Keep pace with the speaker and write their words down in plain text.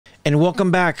And welcome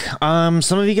back.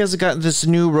 Some of you guys have got this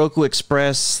new Roku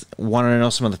Express, wanted to know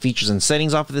some of the features and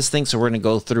settings off of this thing, so we're going to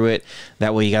go through it.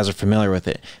 That way you guys are familiar with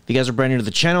it. If you guys are brand new to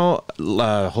the channel,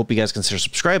 hope you guys consider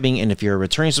subscribing. And if you're a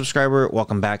returning subscriber,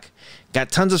 welcome back. Got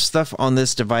tons of stuff on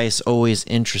this device, always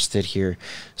interested here.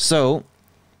 So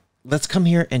let's come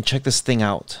here and check this thing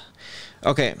out.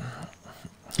 Okay,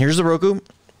 here's the Roku.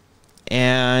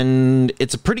 And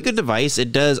it's a pretty good device.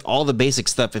 It does all the basic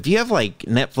stuff. If you have like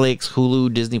Netflix,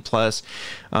 Hulu, Disney Plus,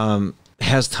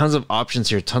 has tons of options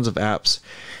here, tons of apps.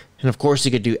 And of course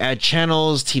you could do add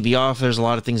channels, TV off. There's a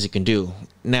lot of things you can do.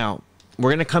 Now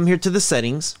we're going to come here to the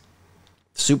settings.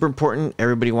 Super important.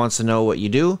 Everybody wants to know what you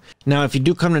do. Now, if you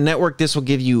do come to network, this will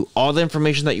give you all the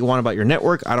information that you want about your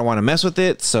network. I don't want to mess with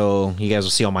it, so you guys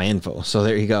will see all my info. So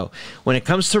there you go. When it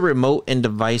comes to remote and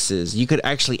devices, you could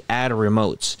actually add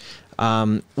remotes.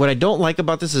 What I don't like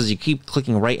about this is you keep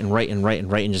clicking right and right and right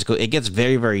and right and just go, it gets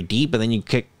very, very deep, and then you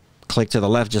click to the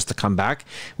left just to come back.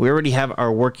 We already have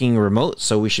our working remote,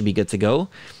 so we should be good to go.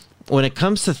 When it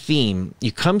comes to theme,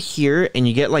 you come here and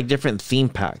you get like different theme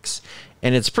packs,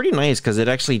 and it's pretty nice because it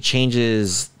actually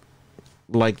changes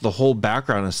like the whole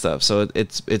background and stuff. So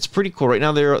it's pretty cool. Right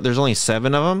now there's only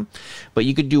 7 of them, but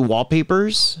you could do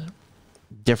wallpapers,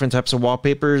 different types of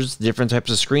wallpapers, different types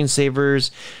of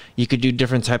screensavers. You could do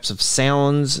different types of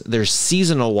sounds. There's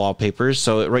seasonal wallpapers.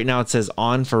 So right now it says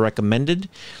on for recommended.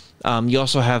 You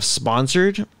also have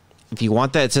sponsored. If you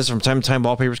want that, it says from time to time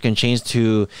wallpapers can change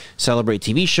to celebrate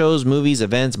TV shows, movies,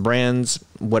 events, brands,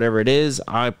 whatever it is.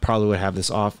 I probably would have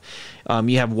this off.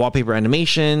 You have wallpaper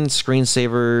animation,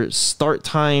 screensaver, start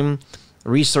time,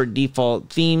 restart default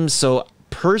themes. So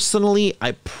personally,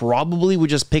 I probably would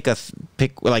just pick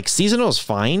like seasonal is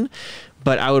fine,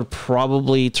 but I would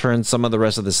probably turn some of the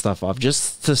rest of this stuff off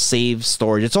just to save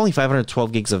storage. It's only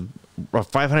 512 gigs of, or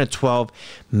 512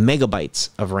 megabytes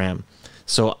of RAM.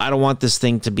 So I don't want this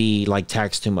thing to be like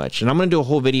taxed too much. And I'm going to do a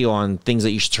whole video on things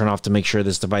that you should turn off to make sure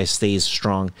this device stays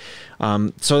strong.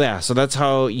 So that's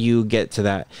how you get to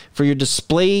that. For your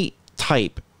display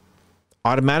type,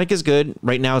 automatic is good.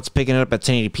 Right now it's picking it up at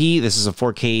 1080p. This is a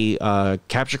 4K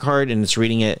capture card, and it's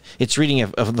reading it. It's reading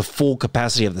it of the full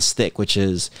capacity of the stick, which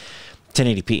is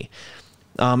 1080p.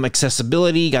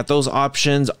 Accessibility, got those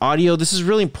options. Audio, this is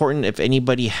really important. If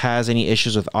anybody has any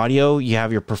issues with audio, you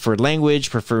have your preferred language,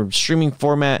 preferred streaming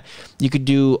format. You could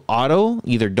do auto,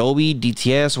 either Dolby,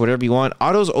 DTS, whatever you want.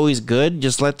 Auto is always good.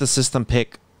 Just let the system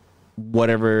pick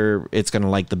whatever it's going to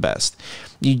like the best.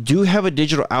 You do have a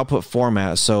digital output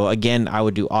format, so again, I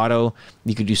would do auto.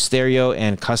 You could do stereo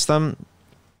and custom.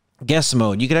 Guest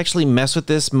mode, you could actually mess with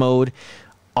this mode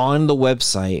on the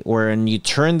website, where when you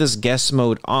turn this guest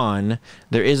mode on,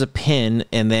 there is a pin,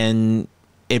 and then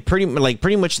it pretty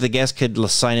much the guest could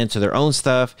sign into their own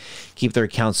stuff, keep their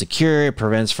account secure. It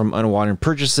prevents from unwanted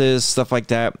purchases, stuff like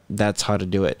that. That's how to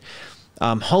do it.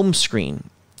 Home screen,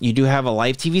 you do have a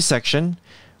live TV section,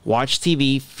 watch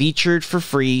TV, featured for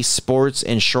free, sports,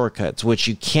 and shortcuts, which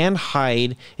you can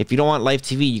hide. If you don't want live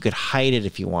TV, you could hide it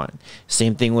if you want.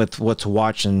 Same thing with what to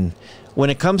watch. And when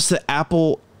it comes to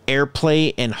Apple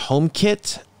AirPlay and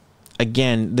HomeKit,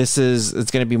 again, it's going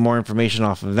to be more information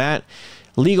off of that.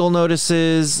 Legal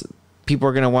notices, people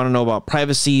are going to want to know about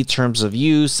privacy, terms of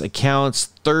use, accounts,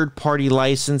 third-party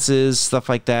licenses, stuff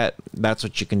like that. That's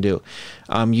what you can do.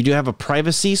 You do have a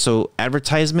privacy, so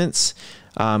advertisements.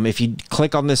 If you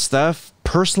click on this stuff,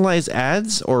 personalize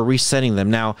ads or resetting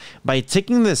them. Now, by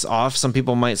ticking this off, some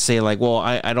people might say like, well,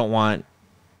 I don't want,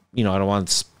 I don't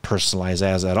want personalized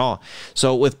ads at all.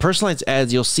 So with personalized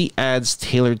ads, you'll see ads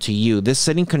tailored to you. This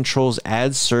setting controls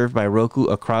ads served by Roku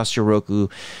across your Roku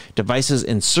devices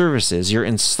and services. Your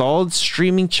installed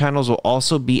streaming channels will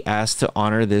also be asked to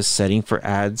honor this setting for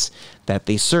ads that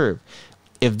they serve.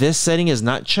 If this setting is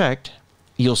not checked,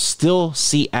 you'll still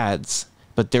see ads,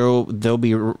 but they'll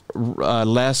be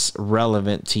less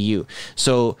relevant to you.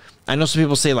 So I know some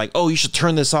people say like, oh, you should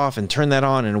turn this off and turn that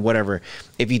on and whatever.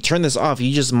 If you turn this off,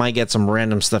 you just might get some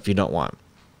random stuff you don't want.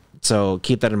 So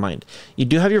keep that in mind. You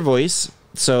do have your voice.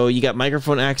 So you got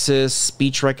microphone access,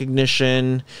 speech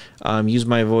recognition, use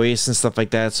my voice and stuff like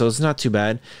that. So it's not too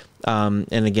bad.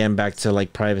 And again, back to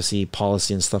like privacy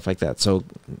policy and stuff like that. So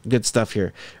good stuff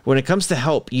here. When it comes to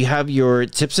help, you have your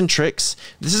tips and tricks.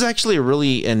 This is actually a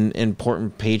really an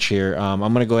important page here. I'm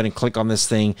going to go ahead and click on this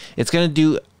thing. It's going to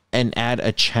do and add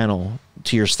a channel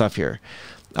to your stuff here.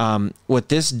 What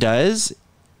this does,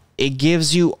 it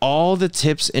gives you all the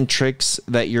tips and tricks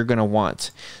that you're going to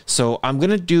want. So I'm going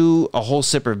to do a whole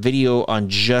separate video on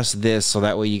just this, so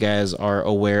that way you guys are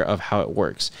aware of how it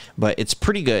works. But it's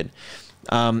pretty good.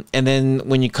 And then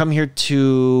when you come here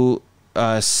to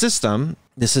system,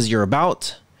 this is your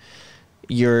about.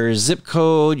 your zip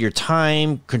code, your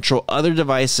time, control other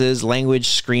devices, language,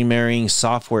 screen mirroring,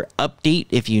 software update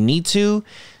if you need to,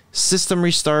 system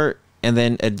restart, and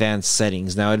then advanced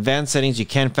settings. Now, advanced settings, you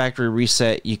can factory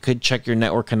reset. You could check your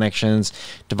network connections,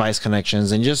 device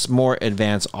connections, and just more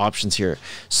advanced options here.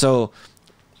 So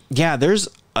yeah, there's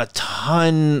a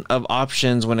ton of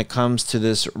options when it comes to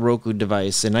this Roku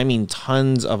device, and I mean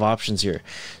tons of options here.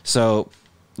 So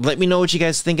let me know what you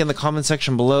guys think in the comment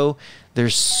section below.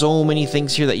 There's so many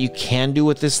things here that you can do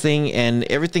with this thing, and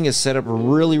everything is set up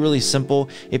really simple.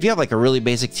 If you have like a really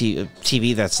basic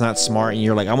TV that's not smart and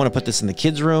you're like, I want to put this in the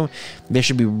kids' room, this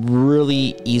should be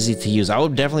really easy to use. I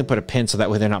would definitely put a pin so that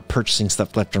way they're not purchasing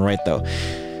stuff left and right though.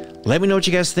 Let me know what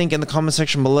you guys think in the comment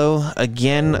section below.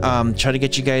 Again, try to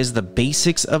get you guys the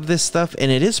basics of this stuff,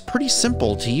 and it is pretty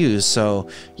simple to use. So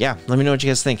yeah, let me know what you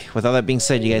guys think. With all that being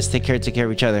said, you guys take care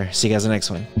of each other. See you guys in the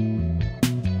next one.